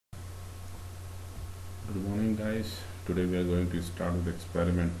morning guys. Today we are going to start with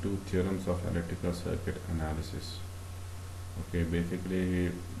experiment 2, theorems of electrical circuit analysis. Okay,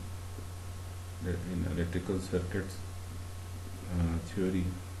 basically in electrical circuits theory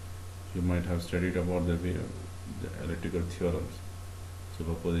you might have studied about the electrical theorems: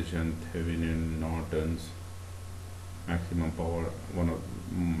 superposition, Thevenin, Norton's, maximum power,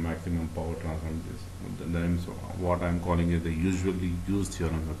 maximum power transfer. The names what I am calling is the usually used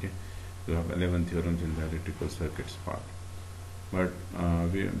theorems. Okay, you have 11 theorems in the electrical circuits part, but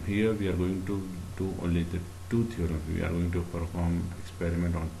here we are going to do only the 2 theorems. We are going to perform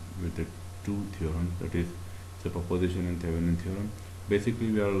experiment on with the 2 theorems, that is superposition and Thevenin theorem.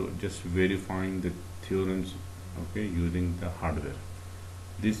 Basically we are just verifying the theorems, okay, using the hardware.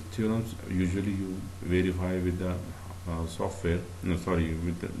 These theorems usually you verify with the software,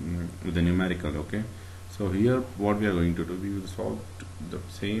 with the numerical. Okay, so here what we are going to do, we will solve the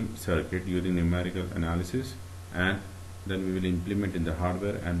same circuit using numerical analysis, and then we will implement in the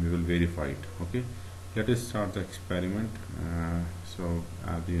hardware and we will verify it. Okay, let us start the experiment. So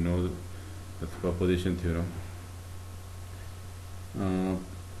as you know, the superposition theorem,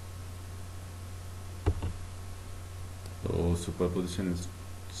 so superposition is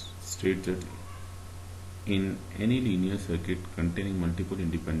states that in any linear circuit containing multiple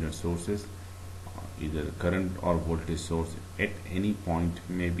independent sources, either current or voltage source at any point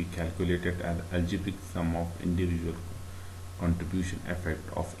may be calculated as algebraic sum of individual contribution effect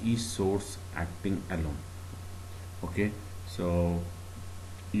of each source acting alone. Okay, so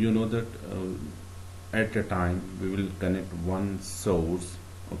you know that at a time we will connect one source.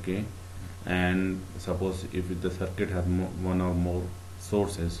 Okay, and suppose if the circuit has one or more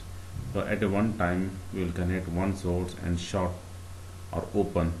sources, so at a one time we will connect one source and short or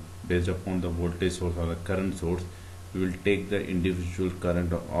open based upon the voltage source or the current source. We will take the individual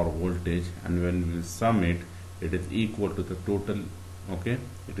current or voltage, and when we will sum it, it is equal to the total. Okay,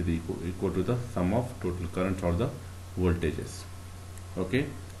 it is equal to the sum of total currents or the voltages. Okay,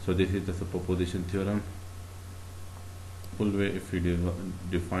 so this is the superposition theorem. Full way, if we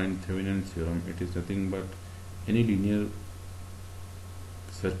define Thevenin theorem, it is nothing but any linear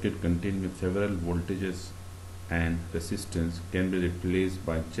circuit containing several voltages and resistance can be replaced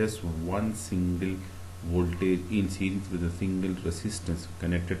by just one single voltage in series with a single resistance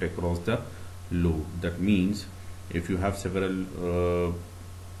connected across the load. That means if you have several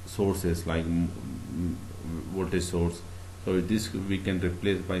sources like voltage source, so this we can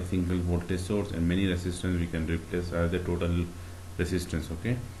replace by single voltage source, and many resistance we can replace as the total resistance.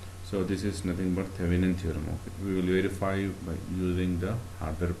 Okay, so this is nothing but Thevenin theorem. Okay, we will verify by using the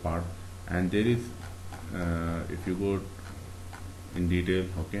hardware part, and there is if you go in detail.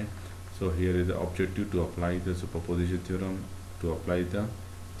 Okay, so here is the objective to apply the superposition theorem, to apply the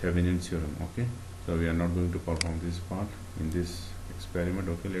Thevenin theorem. Okay, so we are not going to perform this part in this experiment.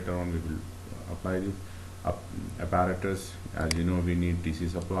 Okay, later on we will apply this apparatus. As you know, we need DC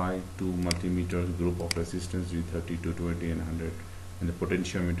supply, 2 multimeters, group of resistance with 30 to 20 and 100, and the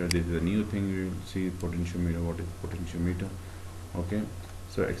potentiometer. This is a new thing we will see. Potentiometer. What is potentiometer? Okay,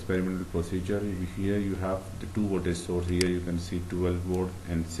 so experimental procedure. Here you have the 2 voltage source. Here you can see 12 volt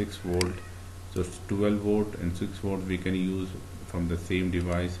and 6 volt. So 12 volt and 6 volt we can use from the same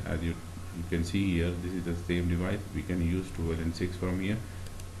device. As you can see here, this is the same device. We can use 12 and 6 from here.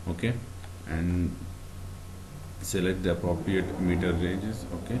 Okay, and select the appropriate meter ranges.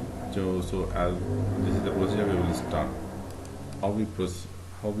 Okay, so as this is the procedure, we will start. How we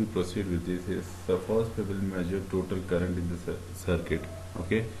proceed with this is, so first we will measure total current in the circuit.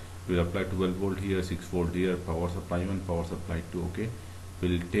 Okay, we will apply 12 volt here, 6 volt here, power supply 1, power supply 2. Okay, we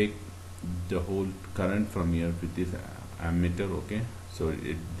will take the whole current from here with this ammeter. Okay, so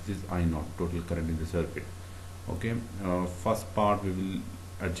this is I0, total current in the circuit. Okay, first part we will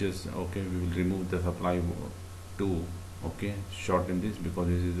adjust. Okay, we will remove the supply 2. Okay, shorten this because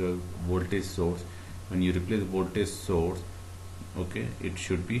this is a voltage source. When you replace voltage source, okay, it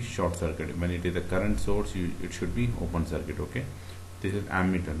should be short circuit. When it is a current source, it should be open circuit. Okay, this is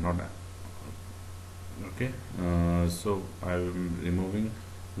ammeter, not okay. So I am removing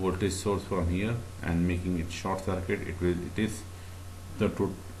voltage source from here and making it short circuit. It is the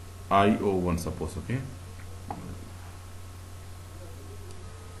IO1, suppose. Okay,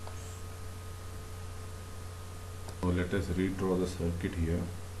 so let us redraw the circuit here.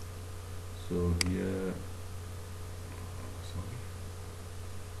 So here,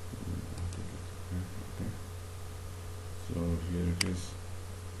 so here it is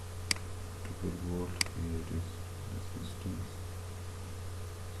 12 volt, here it is resistance,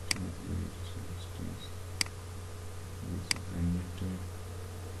 here it is resistance, this is ammeter,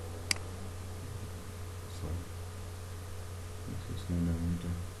 sorry, find ammeter.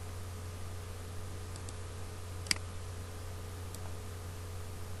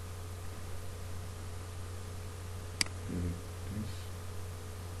 Here it is.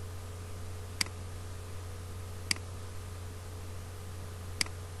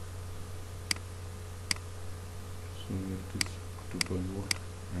 So it is 12 volt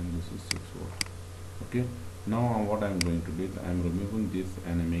and this is 6 volt. Okay, now what I am going to do is I am removing this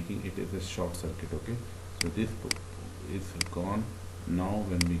and I'm making it as a short circuit. Okay, so this is gone. Now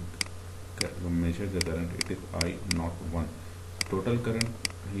when we measure the current, it is I not 1. Total current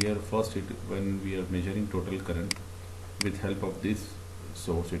here first, when we are measuring total current with help of this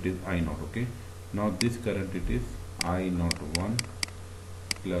source, it is I naught. Okay, now this current, it is I naught 1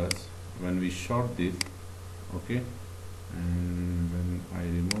 plus when we short this. Okay, and when I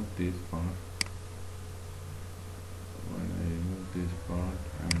remove this part, and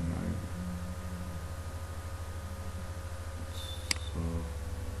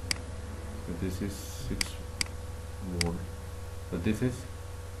so this is 6 volt, so this is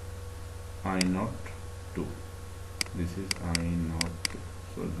I naught 2, this is I naught 2,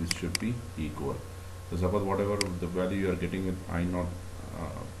 so this should be equal. So suppose whatever the value you are getting with I naught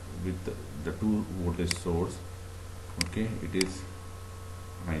with the 2 voltage source, okay, it is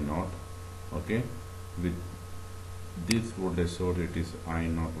I naught. Okay, with this voltage source it is I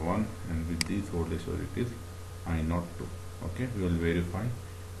naught 1, and with this voltage source it is I naught 2. Okay, we will verify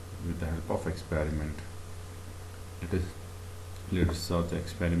with the help of experiment. Let us solve the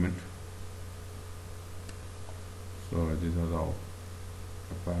experiment. So these are the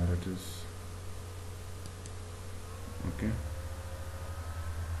apparatus. Okay,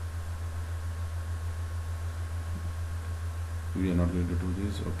 we are not going to do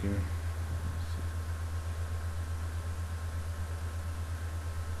this.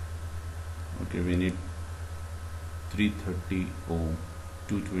 Okay, we need 330 ohm,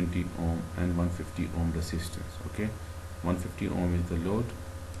 220 ohm and 150 ohm resistance. Okay, 150 ohm is the load.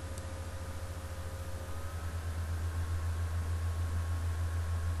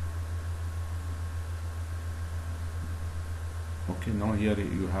 Okay, now here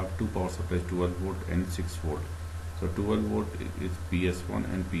you have two power supplies, 12 volt and 6 volt. So 12 volt is PS1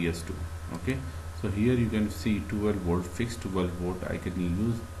 and PS2. Okay, so here you can see 12 volt, fixed 12 volt. I can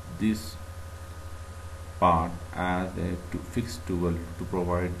use this part as a fixed 12 to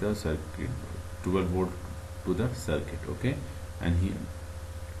provide the circuit, 12 volt to the circuit. Okay, and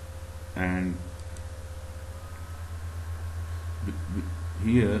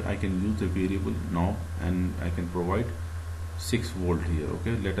here I can use the variable knob and I can provide 6 volt here.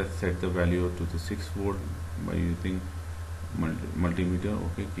 Okay, let us set the value to the 6 volt by using multimeter.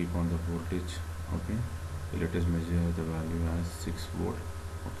 Okay, keep on the voltage. Okay, so let us measure the value as 6 volt.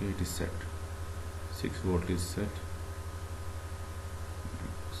 Okay, it is set. 6 volt is set.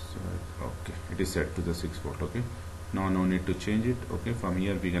 So okay, it is set to the 6 volt. Okay, now no need to change it. Okay, from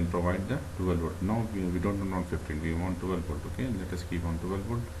here we can provide the 12 volt. Now we don't want 15, we want 12 volt. Okay, let us keep on 12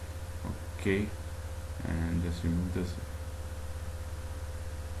 volt. Okay, and just remove this.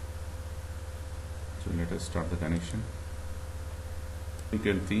 So let us start the connection. You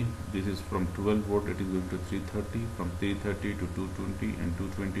can see this is from 12 volt, it is going to 330, from 330 to 220, and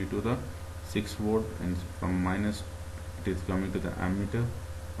 220 to the 6 volt, and from minus it is coming to the ammeter.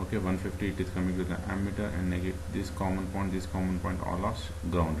 Okay, 150 it is coming to the ammeter, and negative this common point all are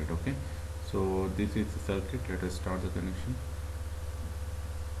grounded. Okay, so this is the circuit. Let us start the connection.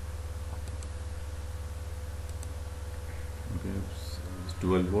 Okay,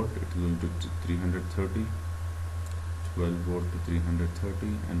 12 volt, it is going to 330, 12 volt to 330,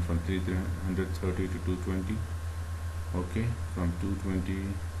 and from 330 to 220. Okay, from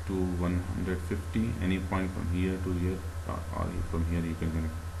 220 to 150, any point from here to here, or from here you can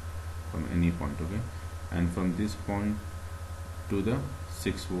connect from any point. Okay, and from this point to the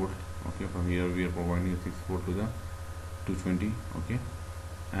 6 volt. Okay, from here we are providing 6 volt to the 220. Okay,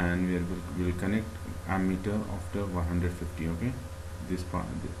 and we will connect ammeter after 150. Okay, this part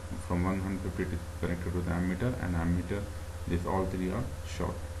from 150 it is connected to the ammeter, and ammeter, this all three are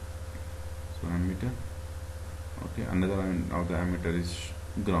short. So ammeter, okay, another end of the ammeter is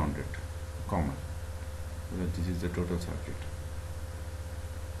grounded, common. So this is the total circuit.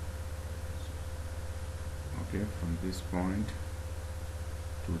 Okay, from this point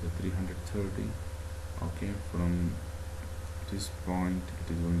to the 330. Okay, from this point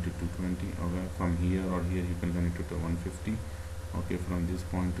it is going to 220. Okay, from here or here you can connect it to 150. Okay, from this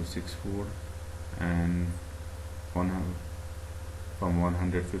point to 6 volt, and from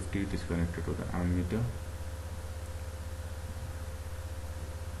 150 it is connected to the ammeter.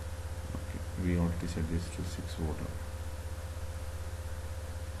 Okay, we already set this to 6 volt.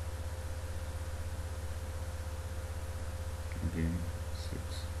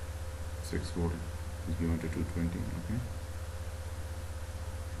 6 volt is given to 220, okay,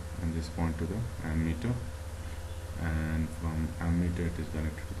 and this point to the ammeter, and from ammeter it is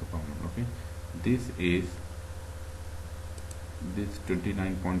connected to the common. Okay, this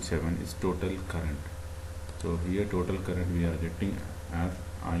 29.7 is total current. So here total current we are getting as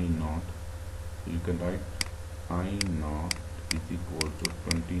I naught. You can write I naught is equal to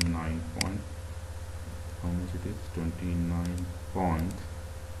 29 point, how much it is, 29.7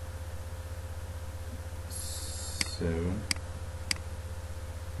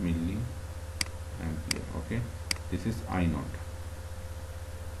 milliampere. Okay, this is I naught.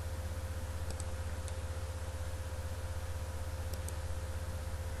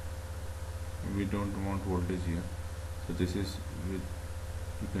 We don't want voltage here, so this is with,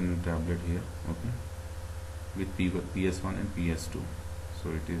 you can tablet here, okay, with PS1 and PS2.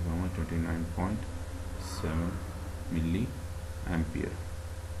 So it is how much, 29.7 milliampere.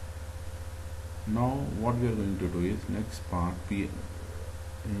 Now what we are going to do is, next part,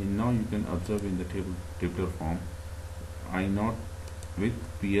 now you can observe in the tabular form I naught with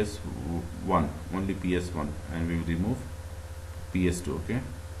PS1, only PS1, and we will remove PS2. Okay,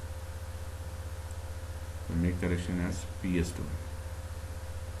 so make correction as PS2,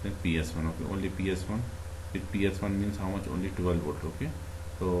 then PS1. Okay, only PS1. With PS1 means how much, only 12 volt. Okay,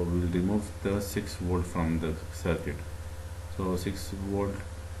 so we will remove the 6 volt from the circuit. So 6 volt,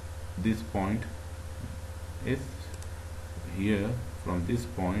 this point is here, from this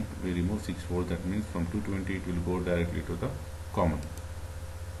point we remove 6 volt, that means from 220 it will go directly to the common.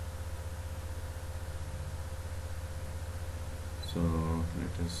 So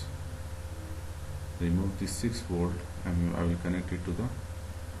let us remove this 6 volt and I will connect it to the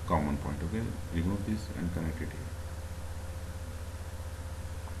common point. Okay, remove this and connect it here,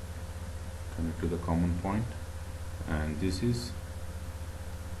 connect to the common point, and this is,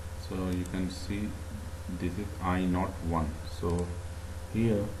 so you can see this is I naught 1. So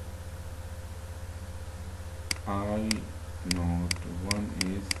here I naught 1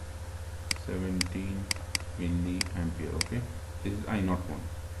 is 17 milliampere. Okay, this is I naught 1.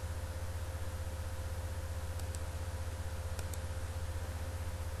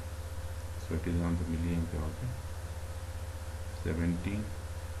 So it is on the milliampere. Okay, 17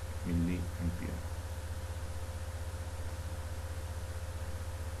 milliampere.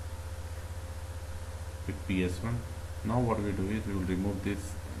 With PS1. Now what we do is, we will remove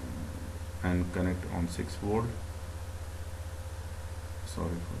this and connect on 6 volt.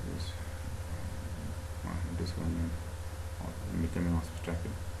 Sorry for this, this one becoming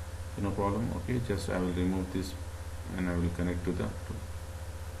obstacle. So no problem. Okay, just I will remove this and I will connect to the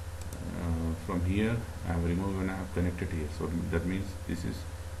from here I have removed and I have connected here. So that means this is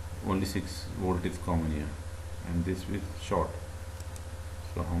only 6 volt is common here, and this is short.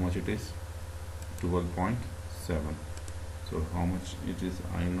 So how much it is, 12.7. So how much it is,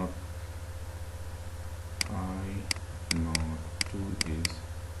 I naught 2 is,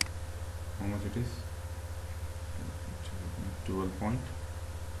 how much it is, 12.7,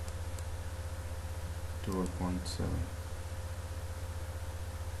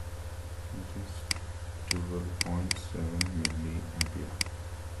 which is 12.7 milliampere.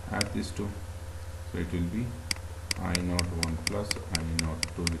 Add these two, so it will be I naught 1 plus I naught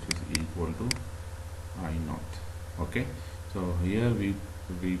 2, which is equal to I naught. Okay, so here we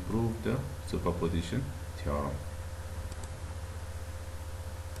prove the superposition theorem.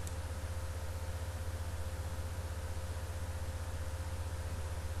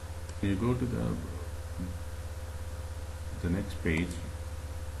 You go to the next page,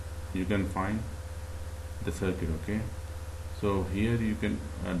 you can find the circuit. Okay, so here you can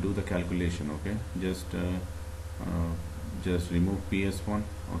do the calculation. Okay, just remove PS1,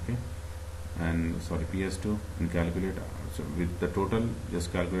 okay, and sorry PS2, and calculate. So with the total,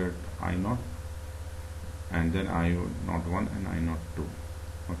 just calculate I naught, and then I naught 1 and I naught 2.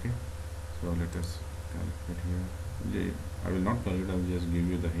 Okay, so let us calculate here. I will not calculate, I will just give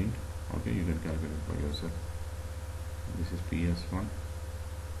you the hint. Okay, you can calculate by yourself. This is PS1.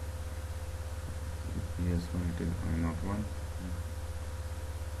 PS1, it is I naught 1.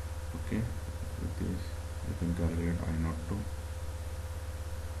 Okay, with this you can calculate I naught 2,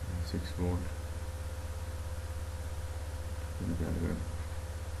 6 volt. You can calculate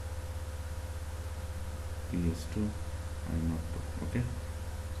PS2, I naught 2. Okay,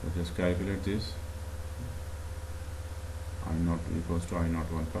 so just calculate this. I naught equals to I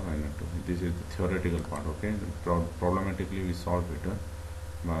naught 1 plus I naught 2. This is the theoretical part. Okay, problematically we solve it.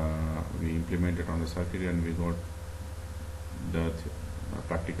 We implement it on the circuit and we got the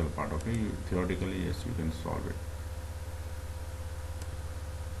practical part. Okay, theoretically yes, you can solve it.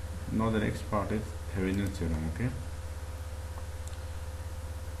 Now the next part is Thevenin's theorem. Okay,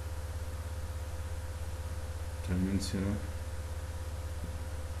 Thevenin's theorem.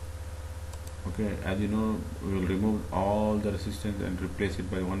 Okay, as you know, we will remove all the resistance and replace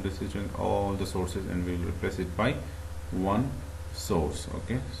it by one resistance, all the sources, and we will replace it by one source.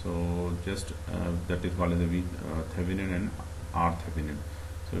 Okay, so just that is called as the V Thevenin and R Thevenin.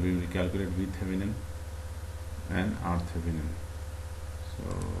 So we will calculate V Thevenin and R Thevenin. So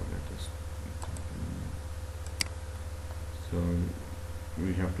let us. So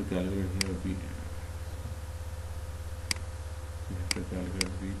we have to calculate here V. We have to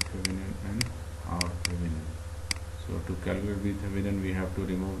calculate V Thevenin and R Thevenin. So to calculate V Thevenin, we have to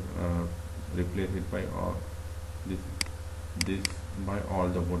remove, replace it by all this by all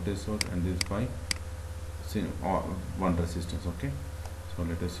the voltage source, and this by one resistance. Okay, so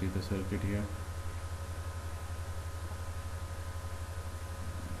let us see the circuit here.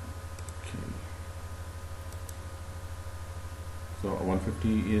 Okay, so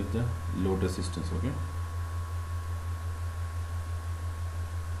 150 is the load resistance. Okay,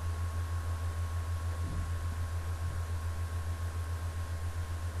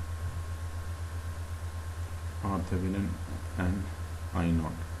 R Thevenin and I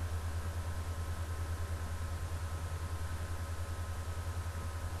naught.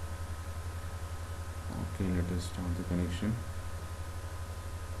 Okay, let us start the connection.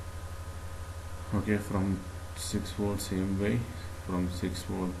 Okay, from 6 volt same way, from 6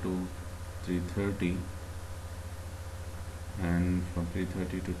 volt to 330, and from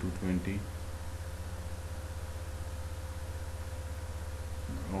 330 to 220.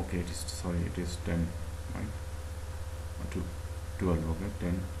 Okay, it is, sorry, it is 10, right? To 12. Okay,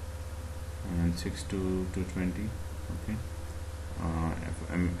 10 and 6 to 220. Okay,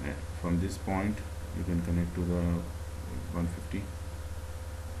 from this point you can connect to the 150.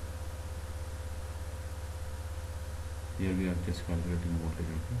 Here we are just calculating voltage.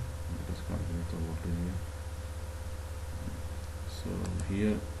 Okay, let us calculate the voltage here. So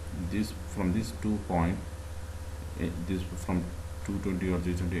here, this from this 2 point, this from 220 or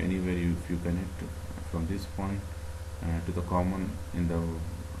 320, anywhere if you connect from this point to the common in the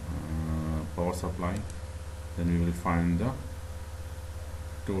power supply, then we will find the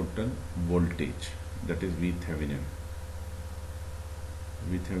total voltage, that is V Thevenin.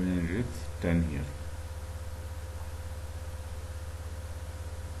 V Thevenin is 10 here.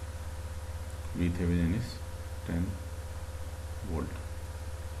 V Thevenin is 10 volt.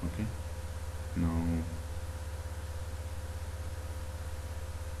 Okay, now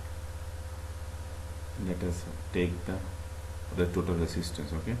let us take the total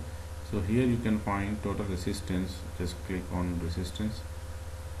resistance. Okay, so here you can find total resistance. Just click on resistance.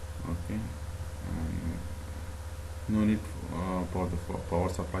 Okay, no need for the power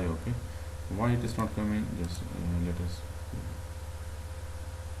supply. Okay, why it is not coming? Just let us.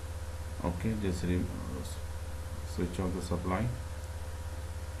 Okay, just switch off the supply.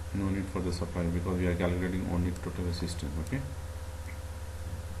 No need for the supply because we are calculating only total resistance. Okay,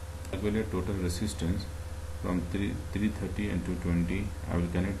 calculate total resistance from 330 and 220. I will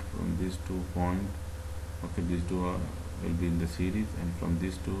connect from these 2 points. Okay, these two will be in the series, and from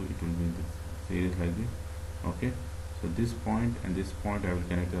these two it will be in the series like this. Okay, so this point and this point I will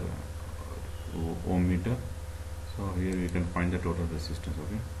connect a ohm meter. So here we can find the total resistance.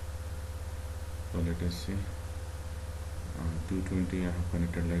 Okay, so let us see. 220 I have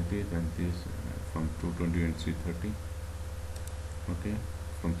connected like this, and this from 220 and 330. Okay,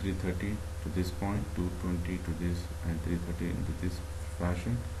 from 330 to this point, 220 to this, and 330 into this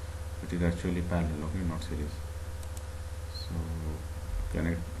fashion. It is actually parallel. Okay, not series. So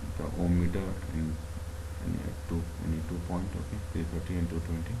connect the ohm meter in any two point. Okay, 330 and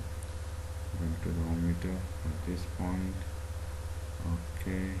 220. Connect to the ohm meter at this point.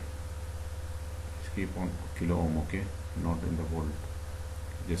 Okay, just keep on kilo ohm. Okay, not in the volt.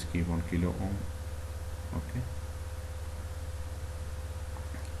 Just keep on kilo ohm. Okay,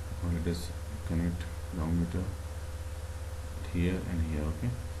 now let us connect the ohm meter here and here. Okay,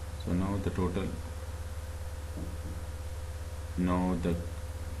 so now the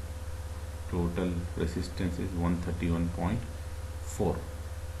total resistance is 131.4.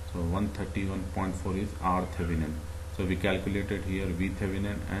 so 131.4 is R Thevenin. So we calculated here V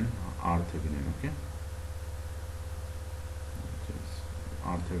Thevenin and R Thevenin. Okay,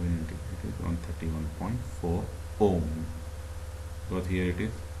 R Thevenin, it is 131.4 ohm, because here it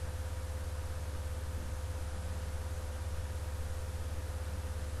is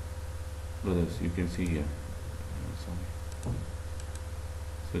brothers, you can see here. Sorry.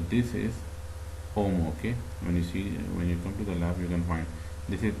 So this is ohm. Okay, when you come to the lab, you can find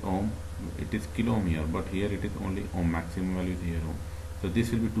this is ohm, it is kilo ohm here, but here it is only ohm, maximum value is here ohm. So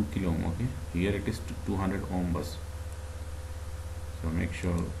this will be 2 kilo ohm. Okay, here it is 200 ohm bus. So make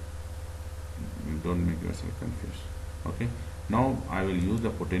sure don't make yourself confused. Okay, now I will use the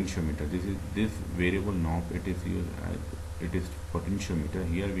potentiometer. This variable knob, it is used it is potentiometer.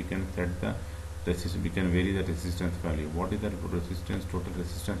 Here we can set the resistance, we can vary the resistance value. What is the resistance, total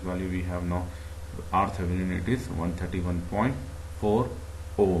resistance value we have now? R Thevenin, it is 131.4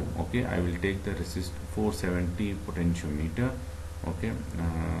 ohm. Okay, I will take the resist 470 potentiometer. Okay,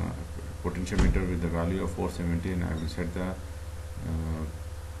 potentiometer with the value of 470, and I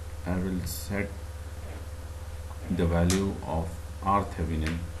will set the value of R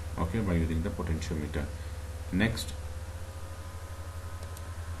Thevenin, okay, by using the potentiometer. Next,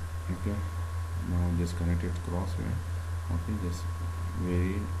 okay, now just connect it crossway. Okay, just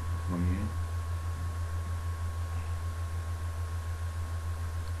vary from here.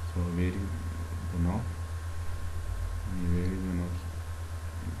 So vary the knob, vary the knob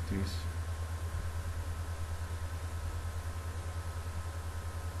like this.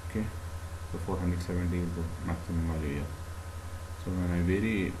 Okay, so 470 is the maximum value here. So when I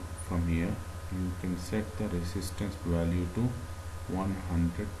vary from here, you can set the resistance value to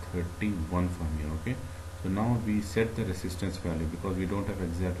 131 from here. Okay, so now we set the resistance value because we don't have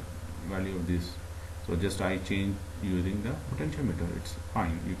exact value of this. So just I change using the potentiometer. It's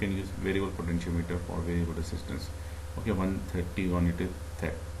fine. You can use variable potentiometer for variable resistance. Okay, 131 it is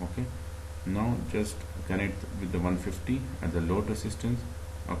set. Okay, now just connect with the 150 as the load resistance.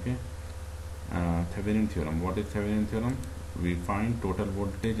 Okay, Thevenin theorem. What is Thevenin theorem? We find total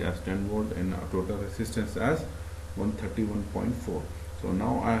voltage as 10 volt and total resistance as 131.4. So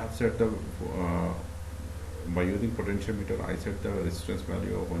now I have set the by using potentiometer, I set the resistance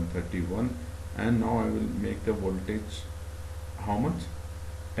value of 131, and now I will make the voltage how much?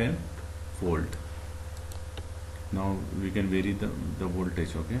 10 volt. Now we can vary the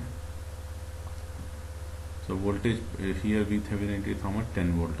voltage. Okay, so voltage here with Thevenin is how much?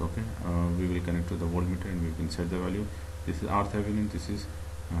 10 volt. Okay, we will connect to the voltmeter and we can set the value. This is R Thevenin. This is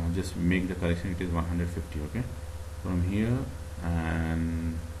just make the correction. It is 150. Okay, from here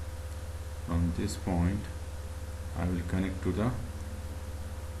and from this point I will connect to the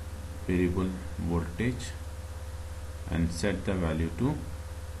variable voltage and set the value to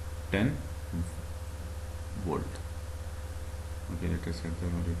 10 volt. Okay, let us set the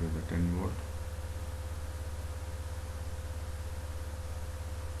value to the 10 volt.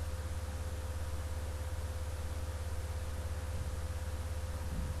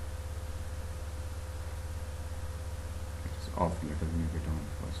 It's off. Let us make it on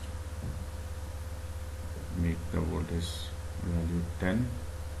first. Make the voltage value 10.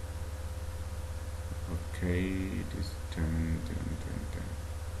 Okay, it is 10, 10, 10,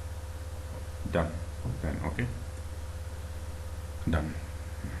 10. Done. 10. Okay, done.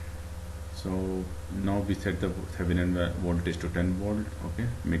 So now we set the Thevenin voltage to 10 volt. Okay,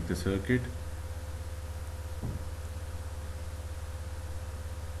 make the circuit.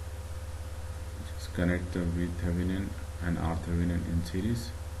 Just connect the Thevenin and R Thevenin in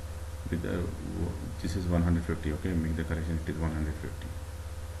series with the this is 150. Okay, make the correction. It is 150.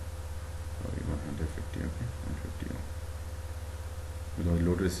 Sorry, 150. Okay, 150 ohm. Because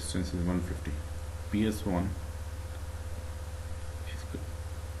load resistance is 150. PS1 is good.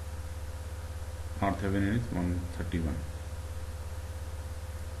 R Thevenin is 131.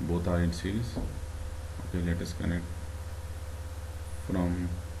 Both are in series. Okay, let us connect from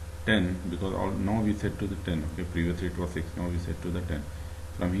 10 because now we set to the 10. Okay, previously it was 6. Now we set to the 10.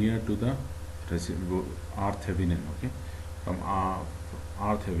 From here to the R Thevenin. Okay, from R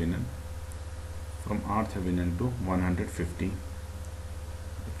Thevenin. From R Thevenin to 150.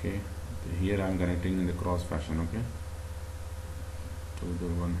 Okay, here I am connecting in the cross fashion. Okay, to the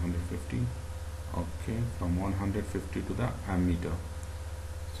 150. Okay, from 150 to the ammeter.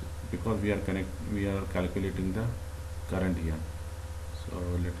 So because we are calculating the current here. So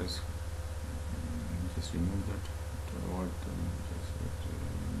let us just remove that.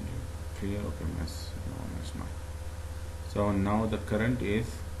 Clear. Okay, mess. No mess now. So now the current is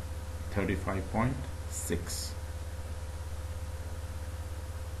 35.6.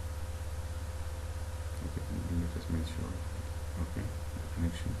 Okay, let us make sure. Okay, the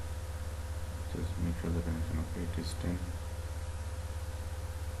connection. Just make sure the connection. Okay, it is 10.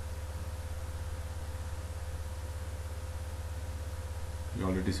 We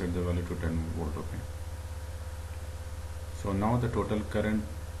already set the value to 10 volt. Okay. So now the total current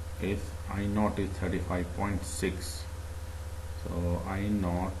is I naught is 35.6. So I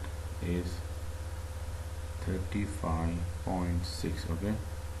naught is 35.6. Okay,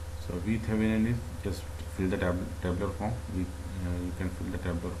 so VThevenin is, just fill the tabular form. You can fill the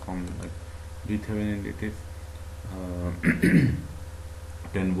tabular form like VThevenin, it is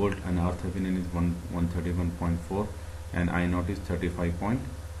 10 volt, and RThevenin is 131.4, and I naught is 35.6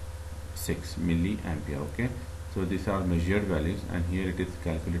 milliampere. Okay, so these are measured values, and here it is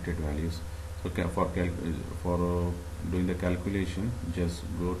calculated values. So for doing the calculation, just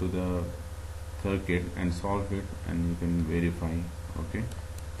go to the circuit and solve it, and you can verify. Okay,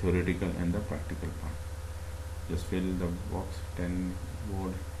 theoretical and the practical part. Just fill the box. 10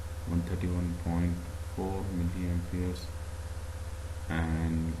 volt, 131.4 milliamperes,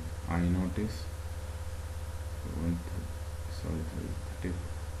 and I notice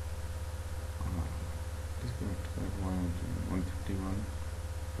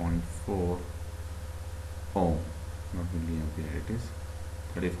 131.4 ohm, not milliampere. It is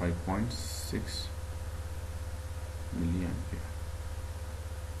 35.6 milliampere.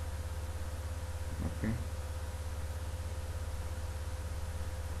 Okay,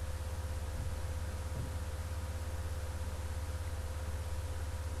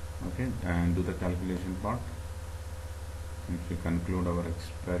 okay, and do the calculation part. If we conclude our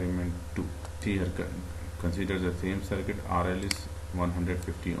experiment 2, see here, consider the same circuit. RL is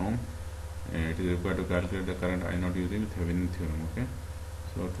 150 ohm. It is required to calculate the current I naught using Thevenin theorem. Okay,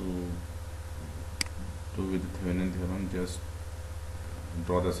 so to do with the Thevenin theorem, just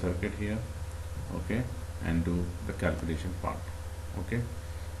draw the circuit here. Okay, and do the calculation part. Okay,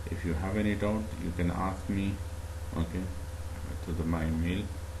 if you have any doubt, you can ask me. Okay, to my mail,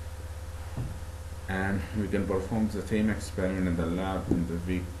 and we can perform the same experiment in the lab in the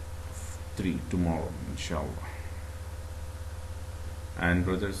week 3 tomorrow, inshallah. And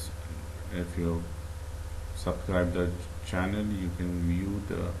brothers, if you subscribe the channel, you can view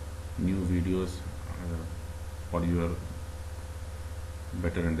the new videos for your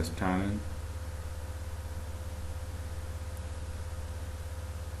better understanding.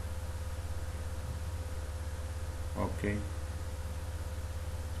 Okay,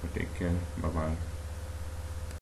 so take care. Bye bye.